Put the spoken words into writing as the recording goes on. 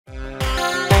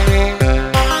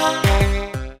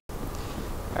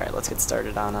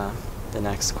started on the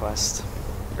next quest.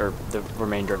 Or the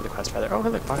remainder of the quest, rather. Oh,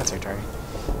 look, Pocket Secretary.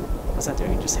 What's that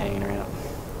doing? Just hanging around.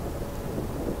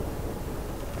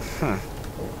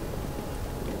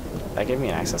 That gave me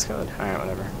an access code? Alright,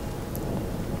 whatever.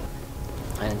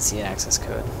 I didn't see an access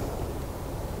code.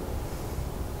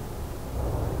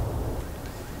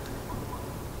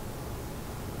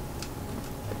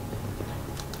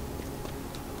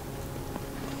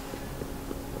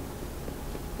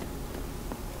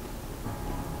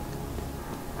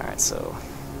 Alright, so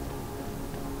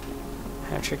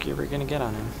how tricky are we gonna get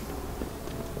on him?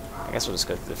 I guess we'll just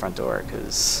go through the front door,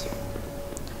 because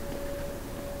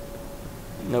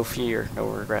no fear, no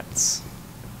regrets.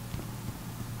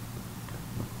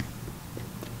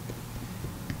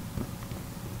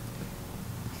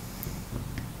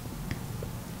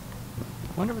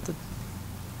 I wonder what the...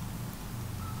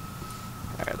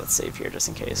 Alright, let's save here just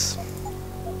in case.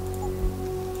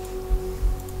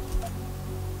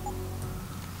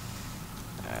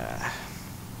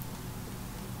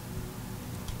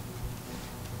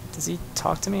 Does he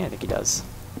talk to me? I think he does.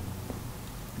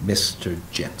 Mr.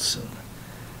 Jensen.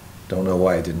 Don't know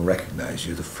why I didn't recognize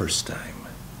you the first time.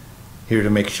 Here to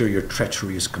make sure your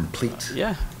treachery is complete?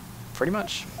 Yeah, pretty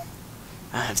much.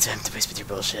 I don't have time to waste with your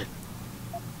bullshit.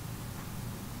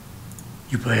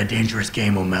 You play a dangerous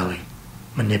game, O'Malley.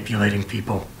 Manipulating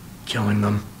people, killing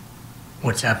them.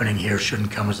 What's happening here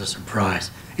shouldn't come as a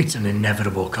surprise. It's an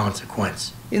inevitable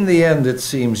consequence. In the end, it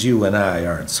seems you and I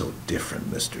aren't so different,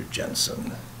 Mr.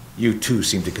 Jensen. You too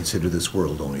seem to consider this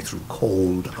world only through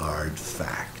cold, hard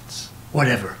facts.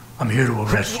 Whatever. I'm here to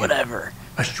arrest you. Whatever.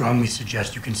 I strongly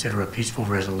suggest you consider a peaceful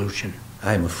resolution.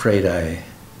 I'm afraid I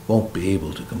won't be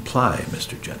able to comply,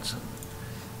 Mr. Jensen.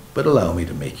 But allow me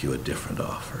to make you a different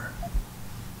offer.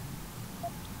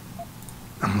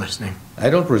 I'm listening. I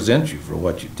don't resent you for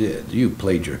what you did. You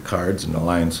played your cards and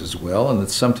alliances well, and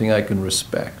it's something I can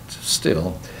respect.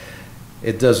 Still,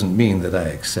 it doesn't mean that I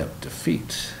accept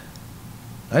defeat.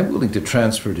 I'm willing to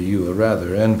transfer to you a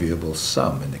rather enviable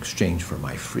sum in exchange for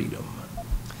my freedom.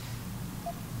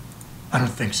 I don't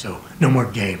think so. No more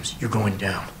games. You're going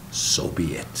down. So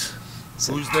be it.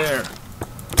 Who's there?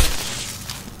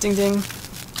 Ding ding.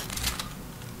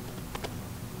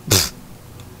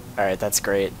 Alright, that's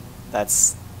great.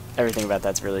 That's... everything about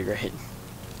that's really great.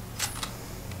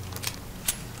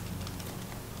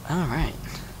 Alright.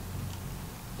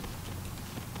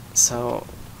 So...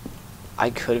 I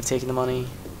could have taken the money,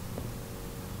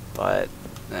 but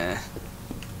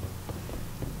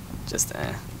just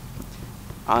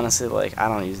honestly, like, I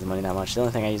don't use the money that much. The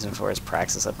only thing I use them for is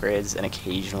praxis upgrades and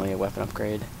occasionally a weapon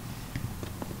upgrade.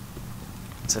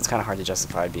 So it's kind of hard to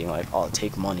justify being like, oh,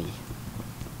 take money.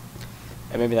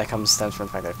 And maybe that stems from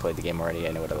the fact that I've played the game already.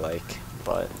 I know what I like,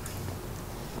 but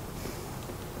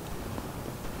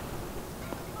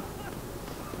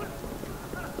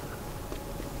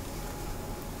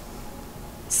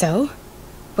So?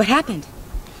 What happened?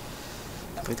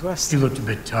 complete the quest. He looked a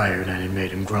bit tired and it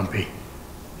made him grumpy.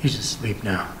 He's asleep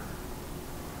now.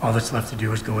 All that's left to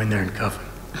do is go in there and cuff him.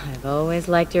 I've always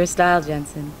liked your style,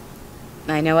 Jensen.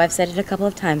 I know I've said it a couple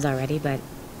of times already, but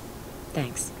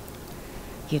thanks.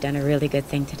 You've done a really good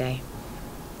thing today.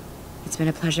 It's been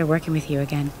a pleasure working with you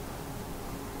again.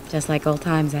 Just like old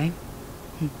times, eh?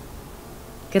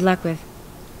 Good luck with...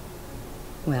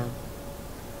 well,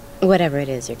 whatever it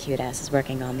is your cute ass is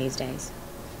working on these days.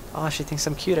 Oh, she thinks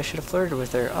I'm cute. I should have flirted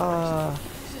with her.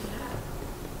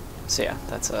 So yeah,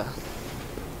 that's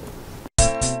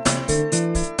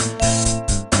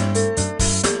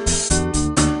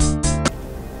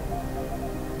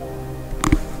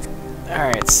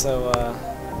Alright, so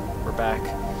we're back.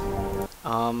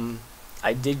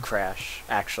 I did crash,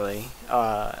 actually,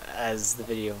 as the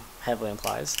video heavily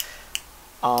implies.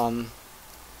 It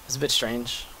was a bit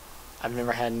strange. I've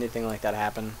never had anything like that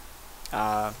happen.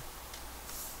 Not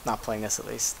playing this, at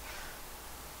least.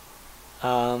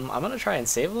 I'm gonna try and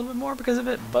save a little bit more because of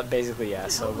it, but basically, yeah,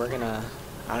 so we're gonna...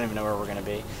 I don't even know where we're gonna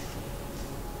be.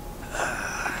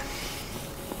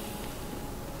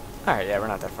 Alright, yeah, we're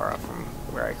not that far off from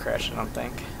where I crashed, I don't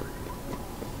think.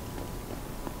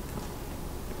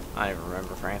 I don't even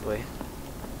remember, frankly.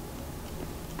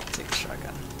 Take the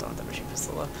shotgun. Don't want that machine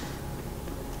pistol though.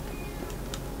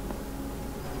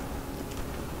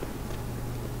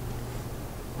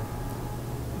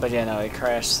 But yeah, no, it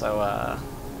crashed, so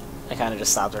I kind of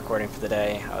just stopped recording for the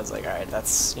day. I was like, alright,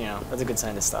 that's, you know, that's a good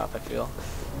sign to stop, I feel.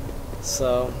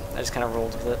 So, I just kind of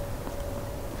rolled with it.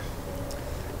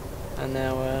 And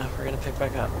now we're going to pick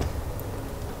back up.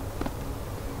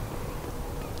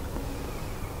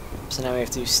 So now we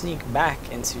have to sneak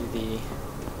back into the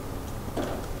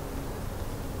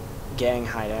gang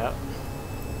hideout.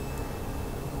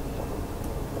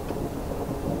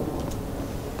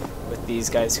 With these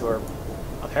guys who are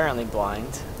apparently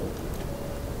blind.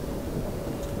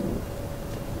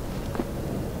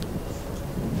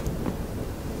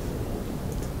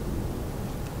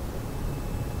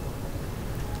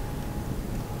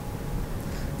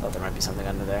 Thought there might be something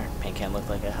under there. Paint can look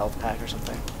like a health pack or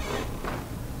something.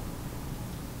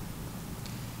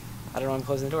 I don't know why I'm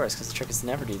closing the doors, because the trick is to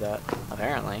never do that,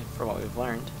 apparently, from what we've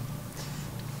learned.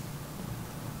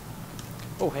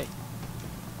 Oh, hey.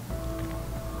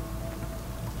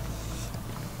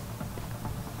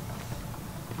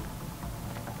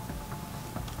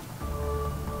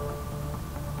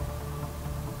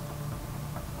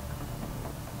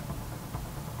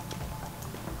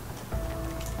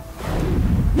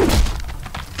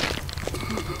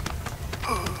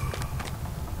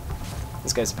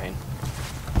 This guy's a pain.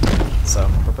 So,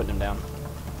 we're putting him down.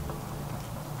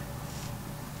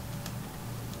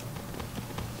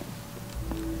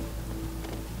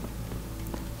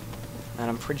 And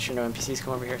I'm pretty sure no NPCs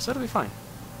come over here, so it'll be fine.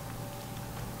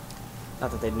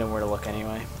 Not that they'd know where to look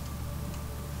anyway.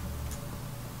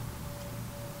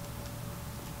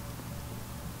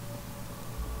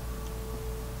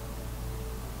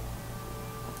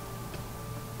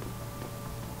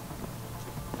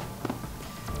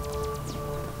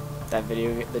 That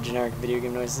video, the generic video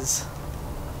game noises.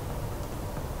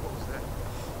 What was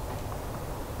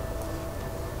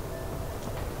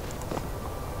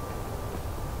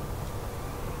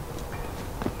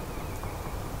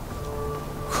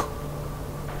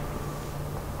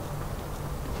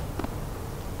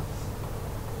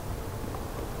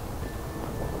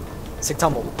that? Sick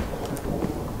tumble.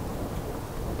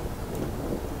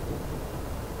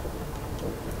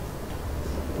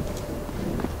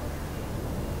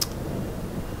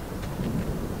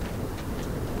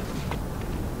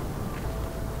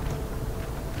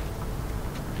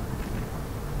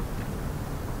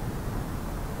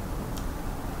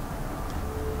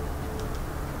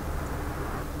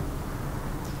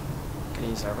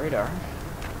 Gonna use our radar.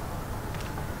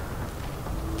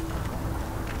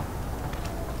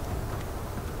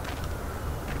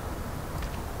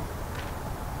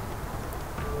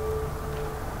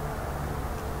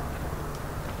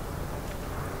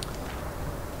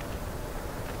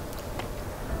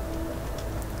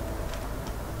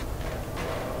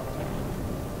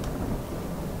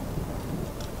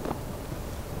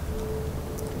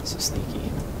 So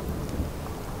sneaky.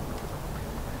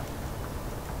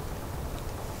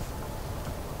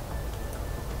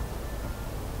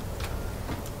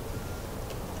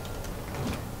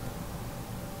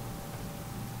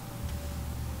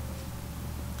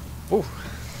 Ooh.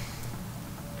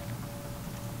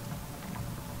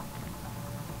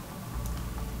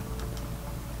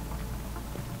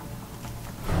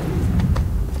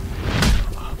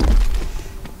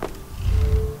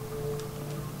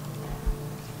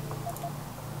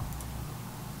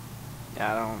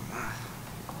 Yeah, I don't...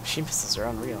 Machine pistols are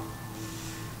unreal.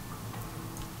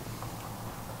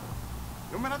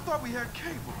 Yo, man, I thought we had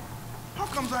cable. How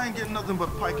comes I ain't getting nothing but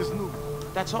Piker's noodles?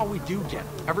 That's all we do get.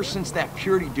 Ever since that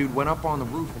Purity dude went up on the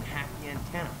roof and hacked the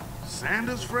antenna.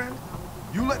 Sanders' friend?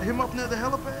 You let him up near the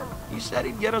helipad? He said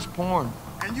he'd get us porn.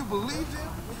 And you believed him?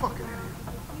 Fucking idiot.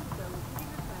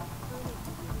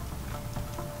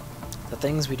 The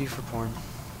things we do for porn.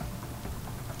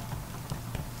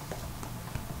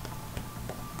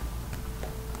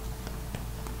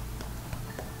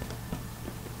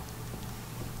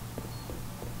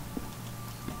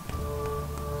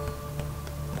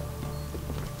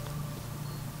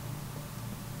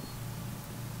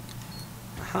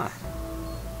 Huh.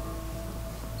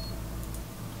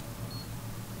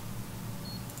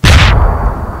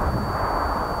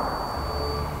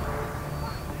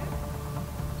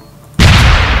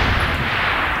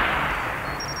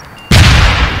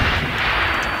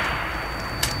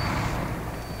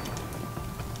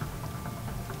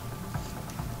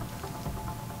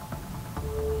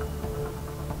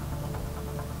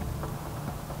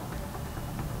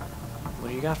 What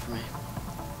do you got for me?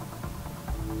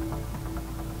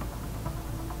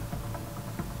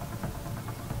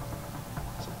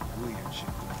 Some weird shit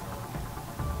going on.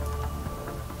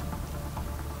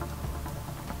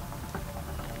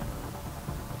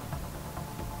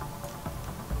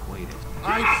 Wait it.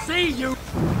 I see you!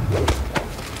 Oh,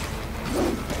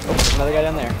 there's another guy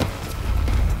down there.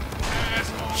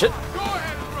 Shit. Go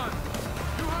ahead and run.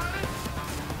 You heard it?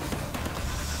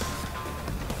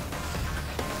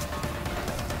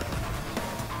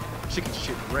 Chicken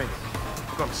shit ready.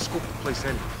 We're gonna scoop the place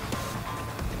anyway.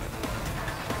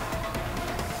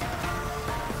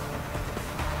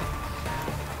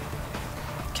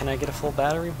 can I get a full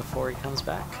battery before he comes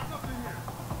back?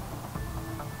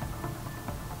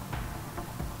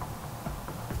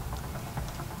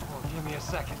 Oh, give me a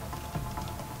second.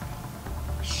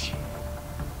 Shit.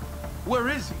 Where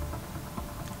is he?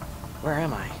 Where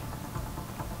am I?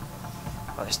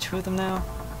 Oh, there's 2 of them now?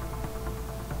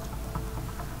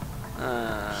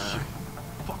 Shit.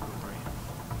 Fuck around.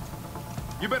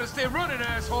 You better stay running,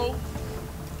 asshole.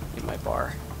 In my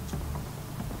bar.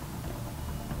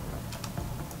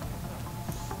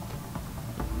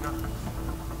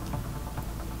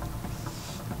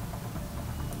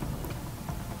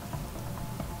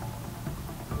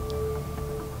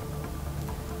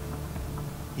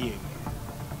 He ain't here.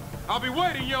 I'll be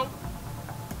waiting, yo.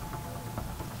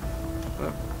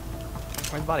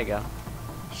 Where'd the body go?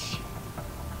 Shit.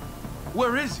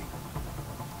 Where is he?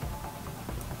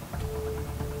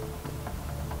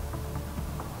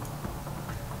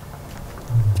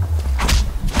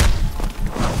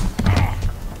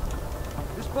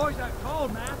 This boy's out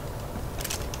cold, man.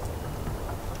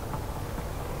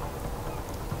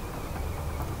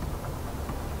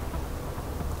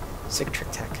 Sick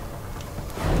trick tech.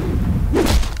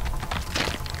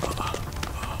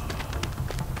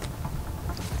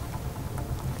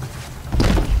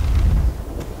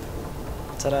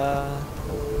 Ta-da!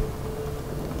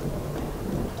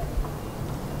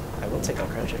 I will take that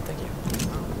credit check, thank you.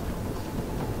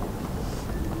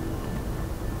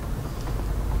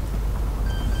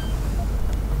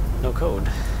 No code.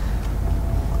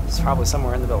 It's probably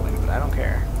somewhere in the building, but I don't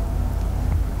care.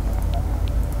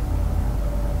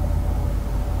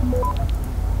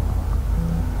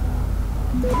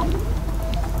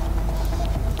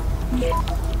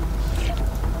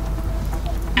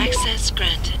 Access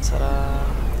granted. Ta-da!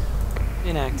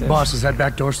 Inactive. Boss, is that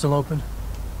back door still open?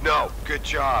 No, good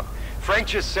job. Frank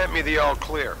just sent me the all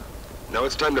clear. Now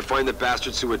it's time to find the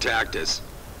bastards who attacked us.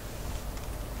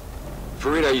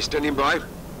 Farida, are you standing by?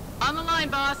 On the line,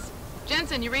 boss.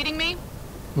 Jensen, you reading me?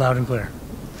 Loud and clear.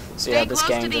 So yeah, Stay this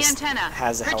close to game the just antenna.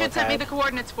 has a Richard sent me the helipad.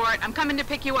 coordinates for it. I'm coming to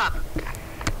pick you up.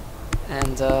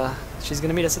 And she's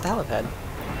gonna meet us at the helipad.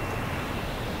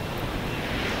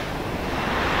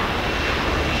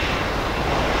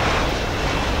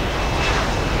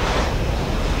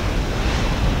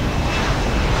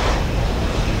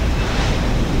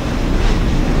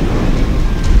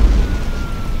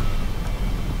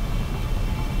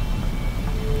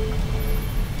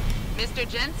 Mr.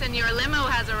 Jensen, your limo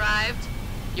has arrived.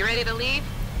 You ready to leave?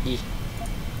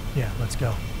 Yeah, let's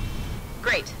go.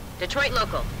 Great. Detroit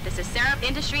local. This is Syrup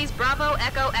Industries Bravo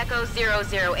Echo Echo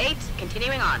 008.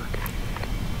 Continuing on.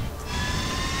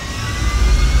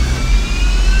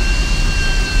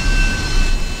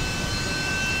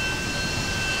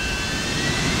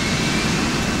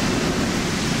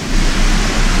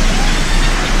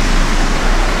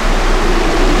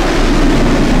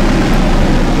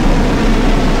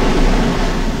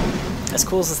 As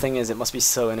cool as this thing is, it must be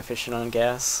so inefficient on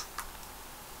gas.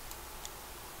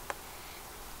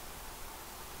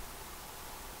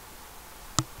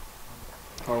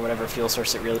 Or whatever fuel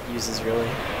source it uses, really.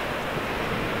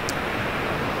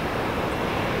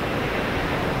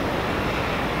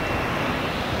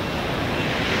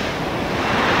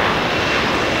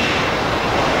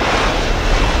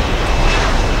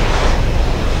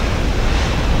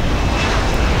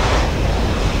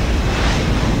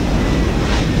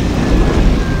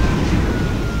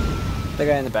 The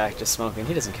guy in the back just smoking,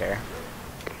 he doesn't care.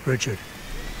 Richard,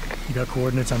 you got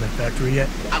coordinates on that factory yet?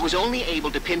 I was only able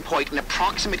to pinpoint an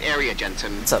approximate area,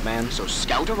 Jensen. What's up, man? So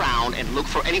scout around and look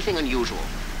for anything unusual.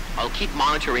 I'll keep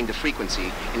monitoring the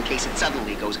frequency in case it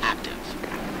suddenly goes active.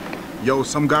 Yo,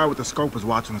 some guy with a scope is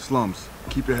watching the slums.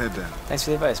 Keep your head down. Thanks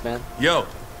for the advice, man. Yo,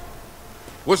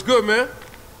 what's good, man?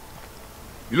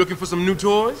 You looking for some new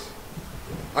toys?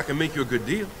 I can make you a good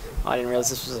deal. Oh, I didn't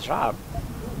realize this was a job.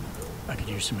 I could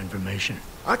use some information.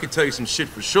 I can tell you some shit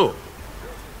for sure.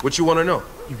 What you want to know?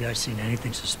 You guys seen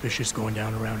anything suspicious going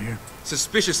down around here?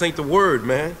 Suspicious ain't the word,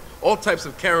 man. All types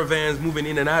of caravans moving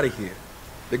in and out of here.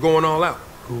 They're going all out.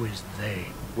 Who is they?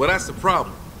 Well, that's the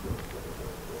problem.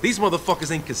 These motherfuckers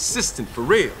ain't consistent, for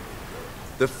real.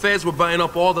 The feds were buying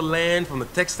up all the land from the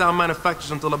textile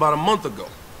manufacturers until about a month ago.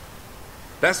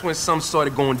 That's when some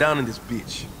started going down in this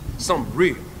bitch. Something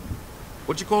real.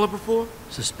 What you call it before?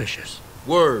 Suspicious.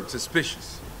 Word,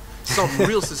 suspicious. Something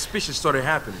real suspicious started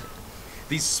happening.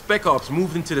 These spec ops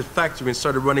moved into the factory and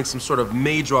started running some sort of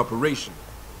major operation.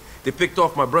 They picked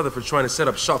off my brother for trying to set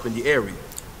up shop in the area.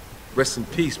 Rest in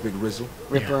peace, Big Rizzle.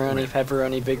 Ripperoni,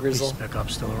 pepperoni, Big These Rizzle. spec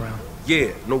ops still around?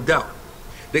 Yeah, no doubt.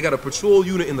 They got a patrol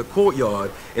unit in the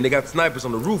courtyard, and they got snipers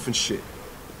on the roof and shit.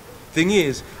 Thing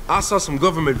is, I saw some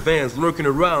government vans lurking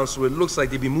around, so it looks like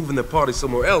they'd be moving their party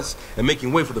somewhere else and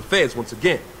making way for the feds once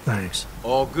again. Thanks.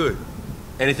 All good.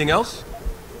 Anything else?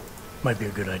 Might be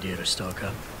a good idea to stock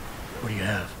up. What do you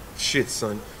have? Shit,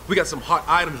 son. We got some hot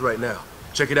items right now.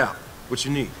 Check it out. What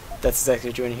you need? That's exactly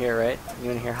what you want to hear, right? You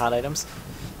want to hear hot items?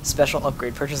 Special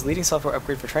upgrade. Purchase leading software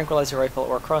upgrade for tranquilizer rifle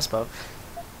or crossbow.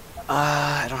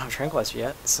 I don't have a tranquilizer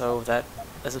yet, so that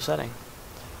is upsetting.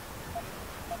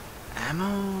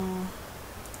 Ammo?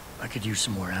 I could use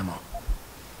some more ammo.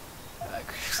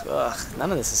 Ugh,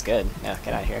 none of this is good. Yeah,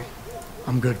 get out of here.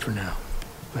 I'm good for now.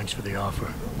 Thanks for the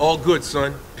offer. All good,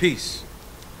 son. Peace.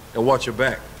 And watch your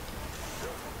back.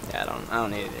 Yeah, I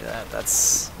don't need any of that.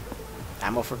 That's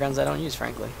ammo for guns I don't use,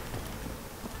 frankly.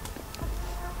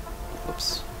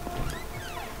 Whoops.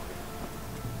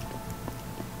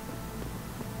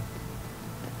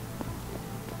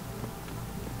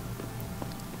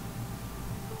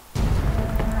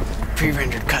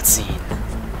 Pre-rendered cutscene.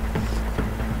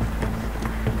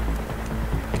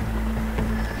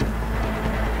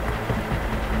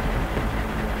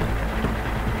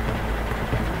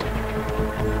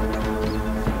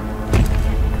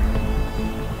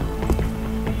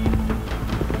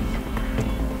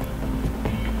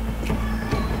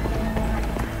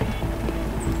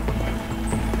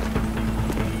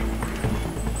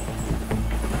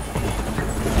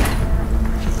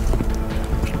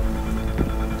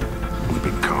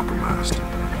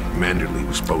 Manderley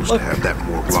was supposed to have that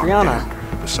morgue locked down,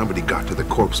 but somebody got to the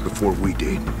corpse before we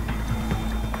did.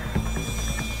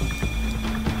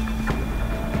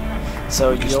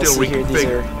 So you'll see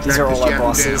here, these are all our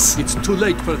bosses. It's too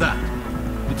late for that.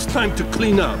 It's time to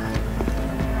clean up.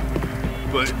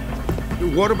 But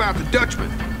what about the Dutchman?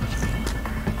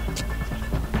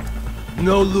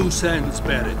 No loose ends,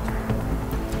 Barrett.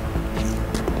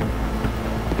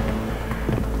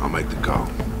 I'll make the call.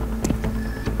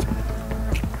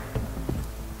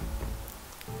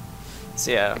 So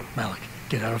yeah. Malik,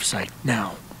 get out of sight,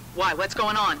 now. Why? What's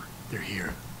going on? They're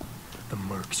here. The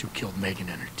mercs who killed Megan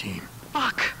and her team.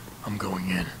 Fuck. I'm going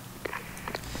in.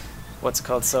 What's it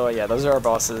called? So yeah, those are our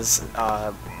bosses.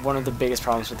 One of the biggest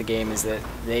problems with the game is that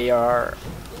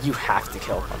you have to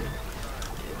kill them.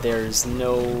 There's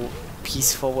no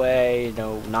peaceful way,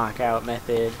 no knockout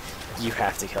method. You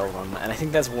have to kill them, and I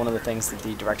think that's one of the things that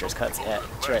the director's cut adds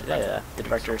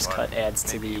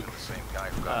to the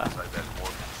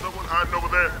Someone hiding over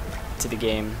there. To the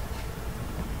game.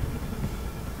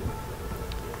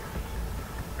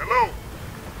 Hello?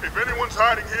 If anyone's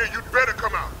hiding here, you'd better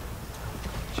come out.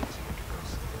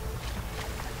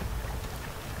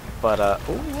 But,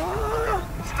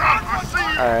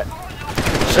 alright.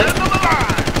 Shit.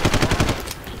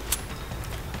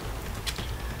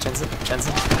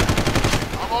 Jensen.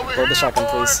 Hold the shotgun,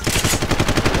 please.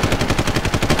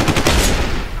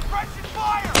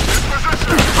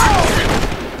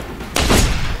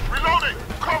 Reloading!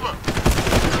 Cover!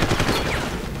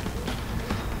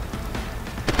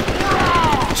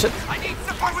 Shit. I need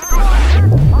support with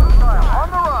on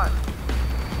the run!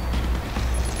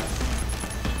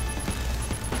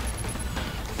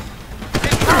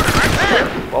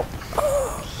 Well.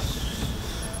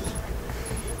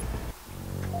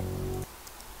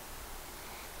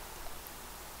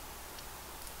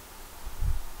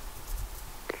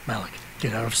 Malik,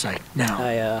 get out of sight, now.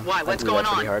 Why? What's going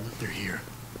on? Hard. They're here.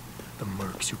 The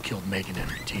mercs who killed Megan and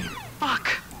her team.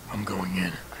 Fuck. I'm going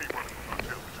in.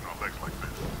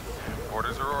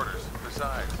 Orders are orders.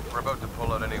 Besides, we're about to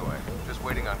pull out anyway. Just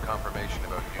waiting on confirmation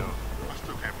about you. I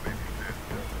still can't believe you did.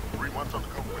 3 months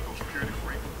undercover with no security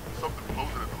freak. Something blows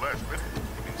it at the last minute.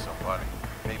 You mean somebody?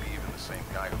 Maybe even the same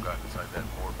guy who got inside that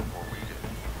morgue before we did.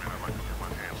 Man, I'd like to get my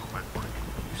hands on that break.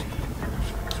 You see the difference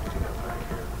what you got back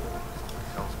here?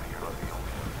 Tells me you're not the only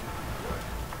one.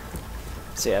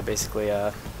 So yeah, basically,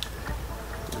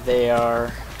 they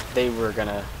were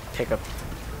gonna pick up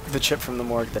the chip from the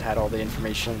morgue that had all the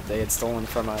information they had stolen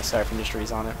from Sarif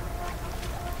Industries on it.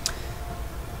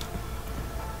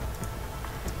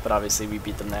 But obviously we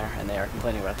beat them there, and they are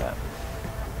complaining about that.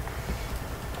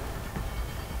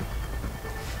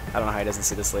 I don't know how he doesn't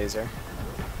see this laser.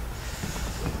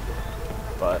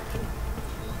 But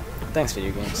thanks,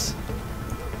 video games.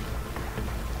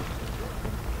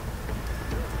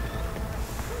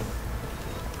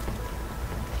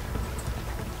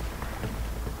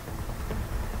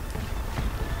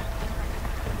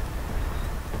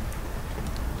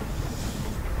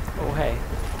 Oh, hey.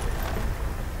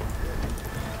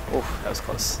 Oh, that was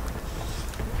close.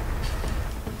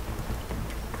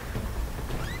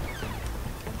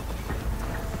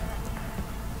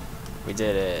 We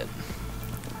did it.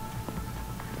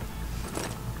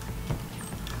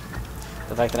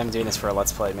 The fact that I'm doing this for a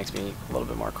Let's Play makes me a little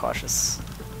bit more cautious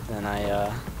than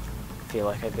I feel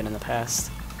like I've been in the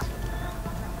past.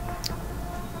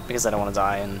 Because I don't want to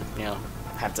die and, you know,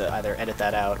 have to either edit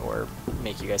that out or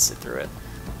make you guys sit through it.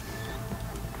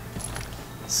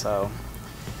 So,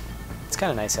 it's kind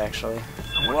of nice actually.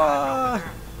 Whoa!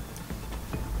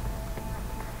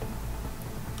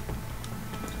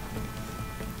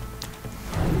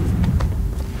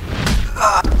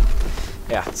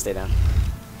 Yeah, stay down.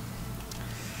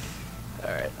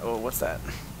 Alright, oh, what's that?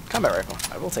 Combat rifle.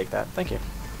 I will take that, thank you.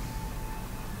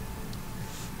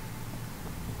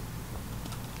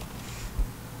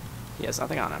 He has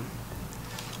nothing on him.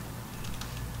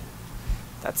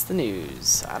 That's the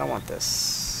news. I don't want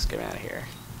this. Get me out of here.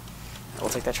 I will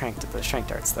take that those trank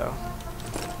darts, though.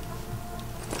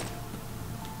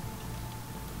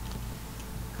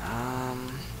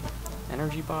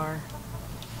 Energy bar.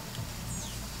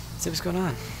 Let's see what's going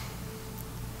on.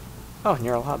 Oh,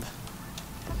 neural hub.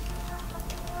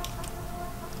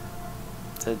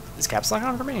 Is caps lock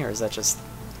on for me, or is that just...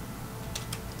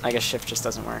 I guess shift just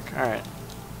doesn't work. Alright.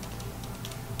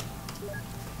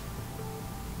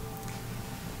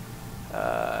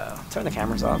 Turn the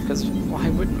cameras off, because why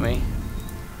wouldn't we?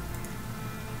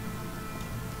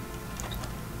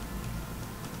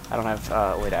 I don't have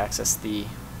a way to access the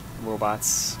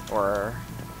robots or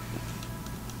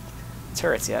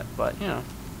turrets yet, but, you know.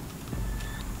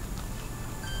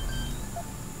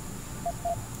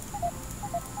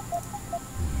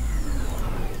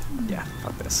 Yeah,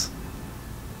 fuck this.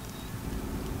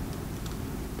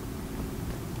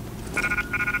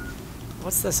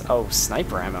 What's this? Oh,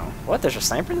 sniper ammo. What? There's a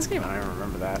sniper in this game? I don't even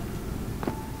remember that.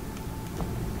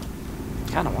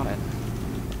 Kinda want it.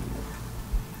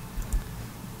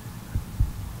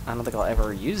 I don't think I'll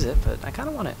ever use it, but I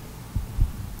kinda want it.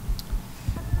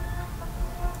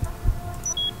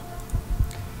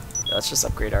 Let's just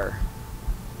upgrade our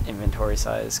inventory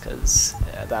size, because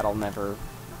that'll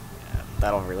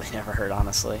really never hurt,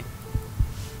 honestly.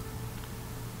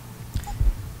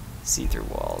 See-through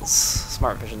walls.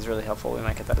 Smart vision's really helpful. We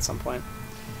might get that at some point.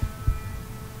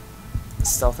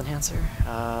 Stealth enhancer.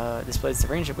 Displays the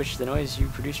range at which the noise you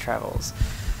produce travels.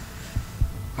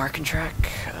 Mark and track.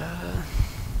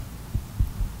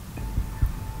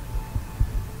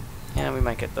 Yeah, we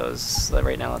might get those. So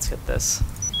right now, let's get this,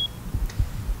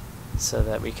 so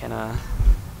that we can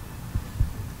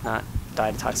not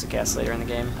die to toxic gas later in the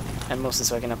game, and mostly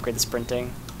so I can upgrade the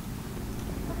sprinting.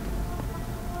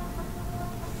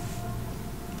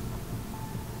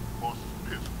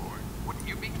 Wouldn't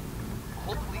you be? A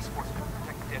whole police force could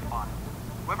protect a dead body.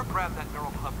 Whoever grabbed that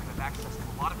neural hub could have access to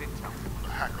a lot of intel. The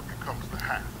hacker becomes the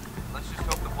hack. Let's just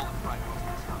hope the bullet fried most of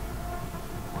this stuff.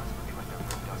 Otherwise, it'll be like that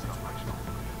red dust operation.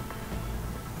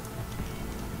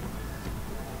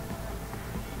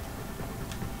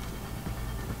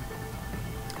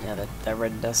 Yeah, that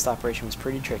red dust operation was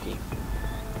pretty tricky.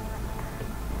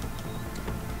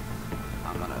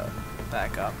 I'm gonna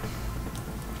back up.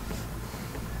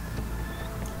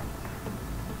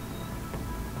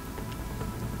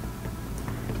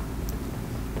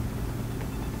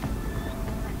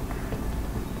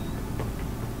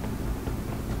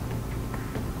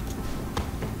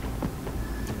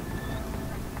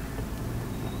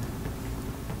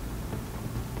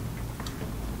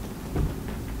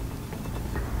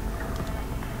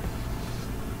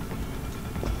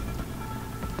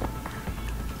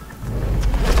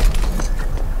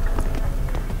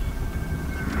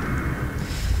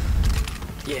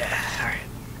 Yeah, alright.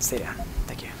 Stay down.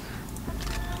 Thank you.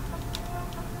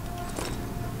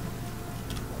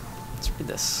 Let's read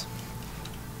this.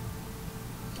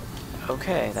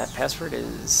 Okay, that password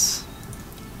is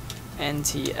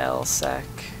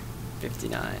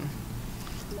NTLSAC59.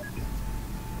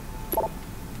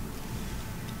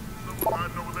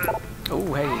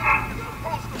 Oh,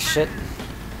 hey. Shit.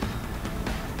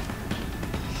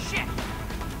 Shit!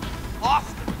 Lost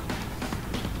it!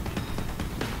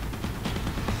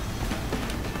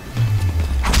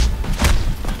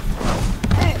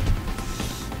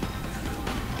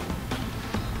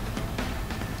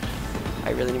 I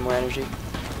really need more energy.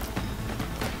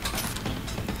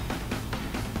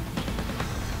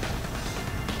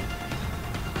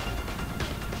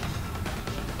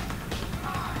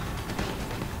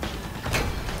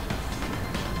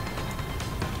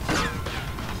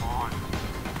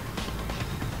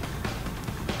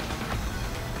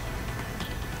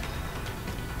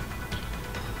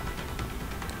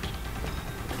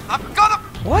 I'm gonna...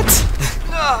 What?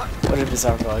 What a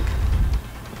bizarre bug.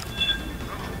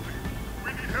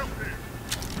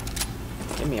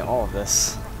 Give me all of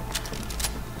this.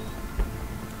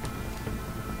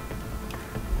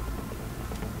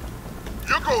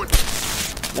 You're going.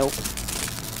 Nope.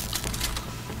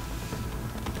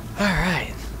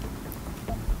 Alright.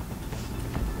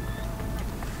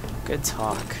 Good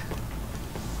talk.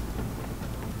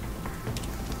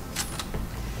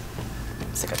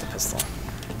 Stick out the pistol.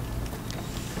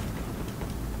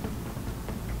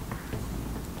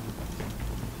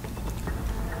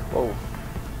 Whoa.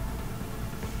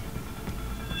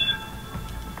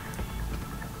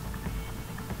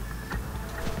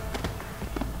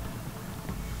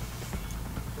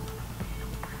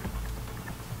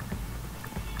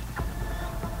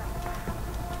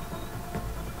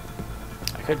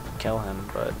 I could kill him,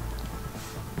 but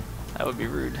that would be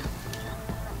rude.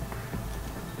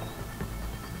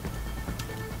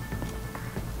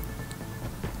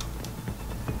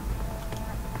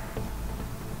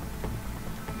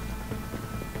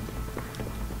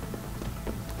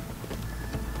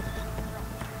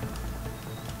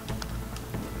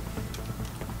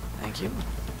 Thank you.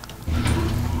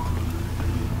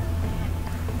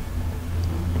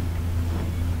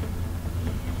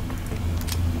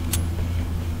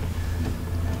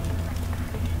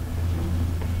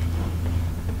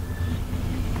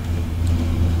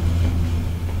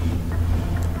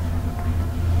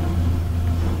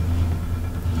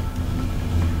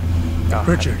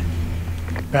 Richard,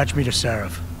 patch me to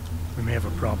Sarif. We may have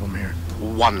a problem here.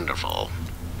 Wonderful.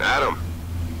 Adam,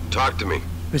 talk to me.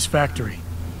 This factory,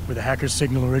 where the hacker's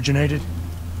signal originated,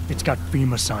 it's got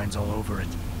FEMA signs all over it.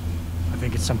 I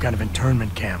think it's some kind of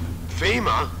internment camp.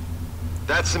 FEMA?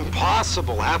 That's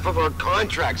impossible. Half of our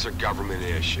contracts are government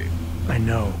issue. I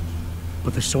know,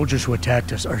 but the soldiers who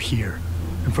attacked us are here.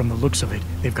 And from the looks of it,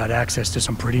 they've got access to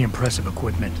some pretty impressive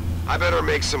equipment. I better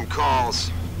make some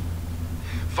calls.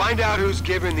 Find out who's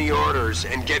giving the orders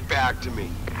and get back to me.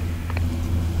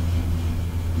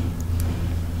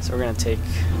 So we're gonna take...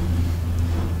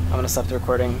 I'm gonna stop the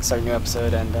recording, start a new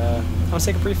episode, and I'm gonna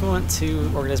take a brief moment to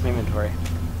organize my inventory.